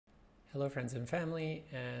Hello, friends and family,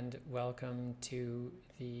 and welcome to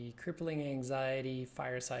the Crippling Anxiety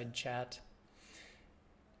Fireside Chat.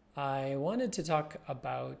 I wanted to talk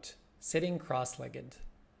about sitting cross-legged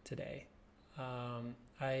today.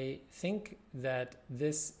 I think that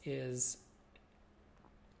this is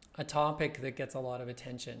a topic that gets a lot of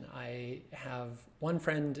attention. I have one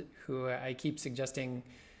friend who I keep suggesting,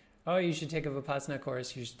 oh, you should take a Vipassana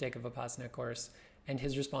course, you should take a Vipassana course. And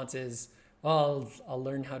his response is, well, I'll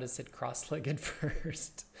learn how to sit cross-legged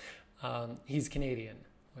first. He's Canadian,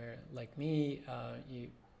 where like me, you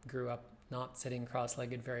grew up not sitting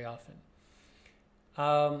cross-legged very often.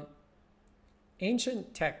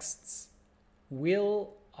 Ancient texts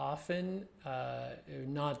will often,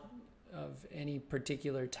 not of any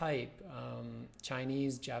particular type,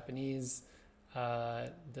 Chinese, Japanese,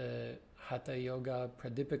 the Hatha Yoga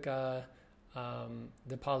Pradipika,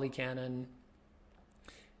 the Pali Canon,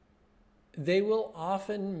 they will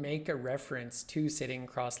often make a reference to sitting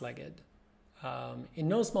cross-legged, in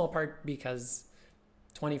no small part because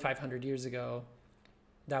 2,500 years ago,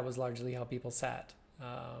 that was largely how people sat.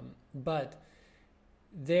 But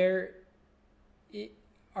there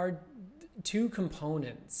are two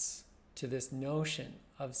components to this notion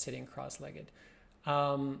of sitting cross-legged.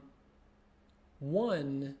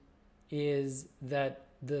 One is that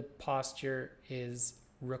the posture is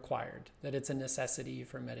required, that it's a necessity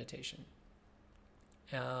for meditation.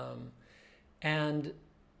 And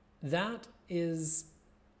that is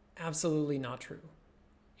absolutely not true.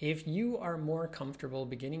 If you are more comfortable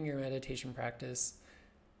beginning your meditation practice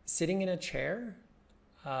sitting in a chair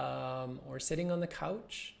or sitting on the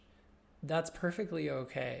couch, that's perfectly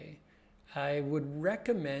okay. I would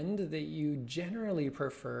recommend that you generally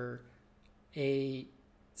prefer a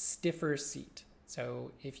stiffer seat.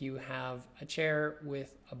 So if you have a chair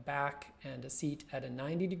with a back and a seat at a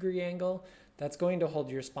 90-degree angle, that's going to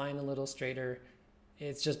hold your spine a little straighter.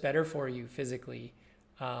 It's just better for you physically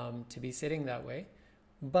to be sitting that way.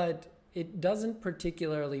 But it doesn't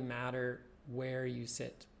particularly matter where you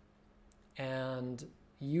sit. And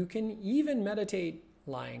you can even meditate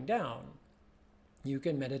lying down. You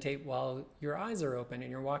can meditate while your eyes are open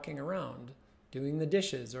and you're walking around, doing the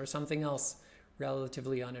dishes or something else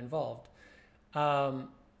relatively uninvolved.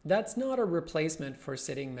 That's not a replacement for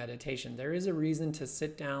sitting meditation. There is a reason to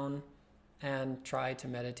sit down and try to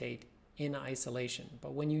meditate in isolation.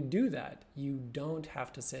 But when you do that, you don't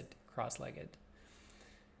have to sit cross-legged.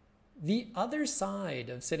 The other side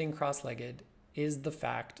of sitting cross-legged is the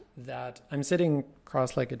fact that I'm sitting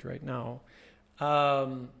cross-legged right now.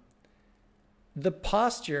 The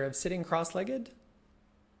posture of sitting cross-legged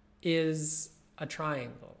is a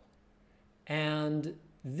triangle. And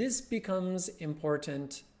this becomes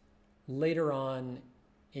important later on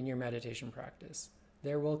in your meditation practice.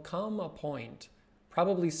 There will come a point,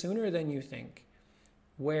 probably sooner than you think,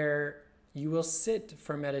 where you will sit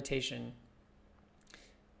for meditation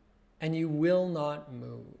and you will not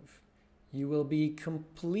move. You will be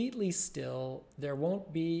completely still. There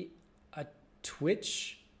won't be a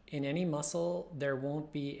twitch in any muscle. There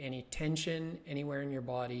won't be any tension anywhere in your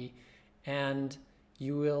body. And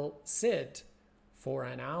you will sit for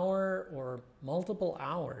an hour or multiple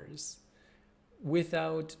hours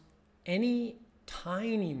without any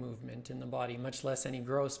tiny movement in the body, much less any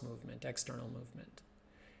gross movement, external movement.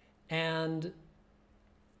 And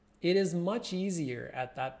it is much easier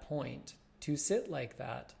at that point to sit like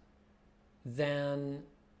that than,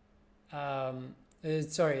 it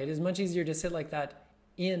is much easier to sit like that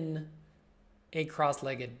in a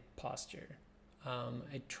cross-legged posture,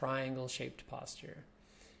 a triangle-shaped posture,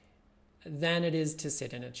 than it is to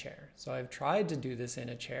sit in a chair. So I've tried to do this in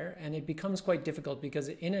a chair, and it becomes quite difficult because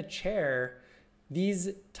in a chair, these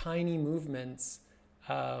tiny movements,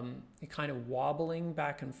 kind of wobbling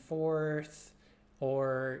back and forth,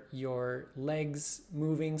 or your legs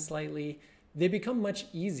moving slightly, they become much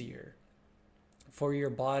easier for your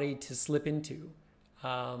body to slip into.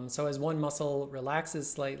 So as one muscle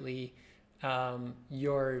relaxes slightly,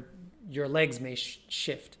 your legs may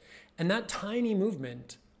shift. And that tiny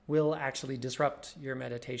movement will actually disrupt your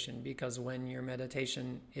meditation, because when your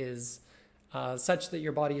meditation is such that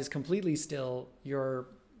your body is completely still, your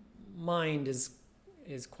mind is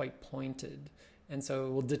quite pointed. And so it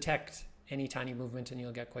will detect any tiny movement and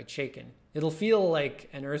you'll get quite shaken. It'll feel like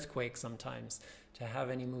an earthquake sometimes to have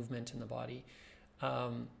any movement in the body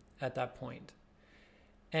at that point.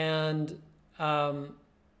 And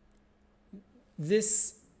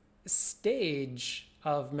this stage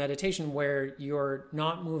of meditation where you're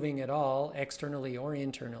not moving at all, externally or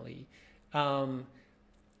internally,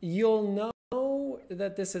 you'll know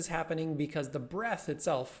that this is happening because the breath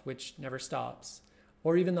itself, which never stops,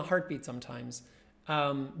 or even the heartbeat sometimes,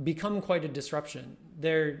 become quite a disruption.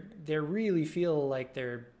 They really feel like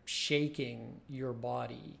they're shaking your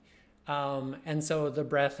body. And so the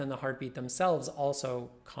breath and the heartbeat themselves also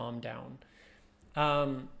calm down.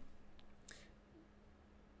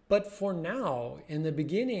 But for now, in the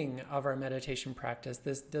beginning of our meditation practice,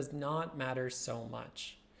 this does not matter so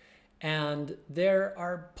much. And there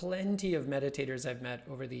are plenty of meditators I've met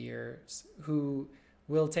over the years who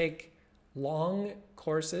will take long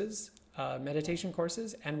courses, meditation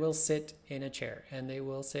courses, and will sit in a chair, and they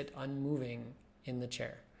will sit unmoving in the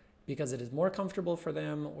chair because it is more comfortable for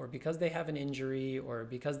them, or because they have an injury, or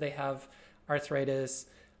because they have arthritis.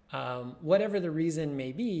 Whatever the reason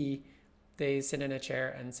may be, they sit in a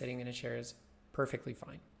chair, and sitting in a chair is perfectly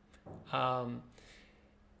fine.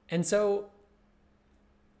 And so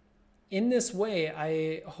in this way,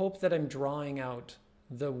 I hope that I'm drawing out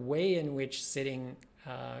the way in which sitting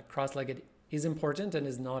cross-legged is important and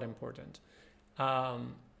is not important.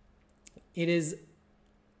 It is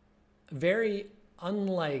very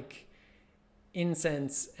unlike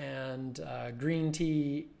incense and green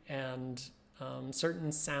tea and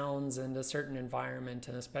certain sounds and a certain environment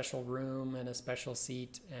and a special room and a special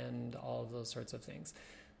seat and all of those sorts of things.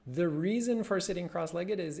 The reason for sitting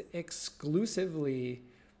cross-legged is exclusively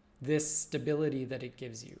this stability that it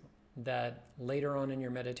gives you, that later on in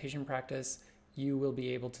your meditation practice, you will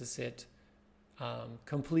be able to sit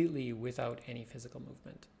completely without any physical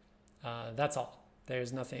movement. That's all.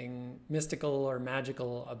 There's nothing mystical or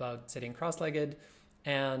magical about sitting cross-legged,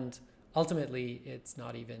 and ultimately, it's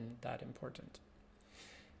not even that important.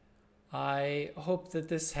 I hope that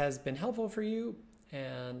this has been helpful for you,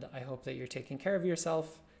 and I hope that you're taking care of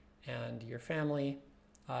yourself and your family.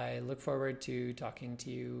 I look forward to talking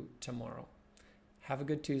to you tomorrow. Have a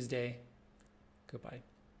good Tuesday. Goodbye.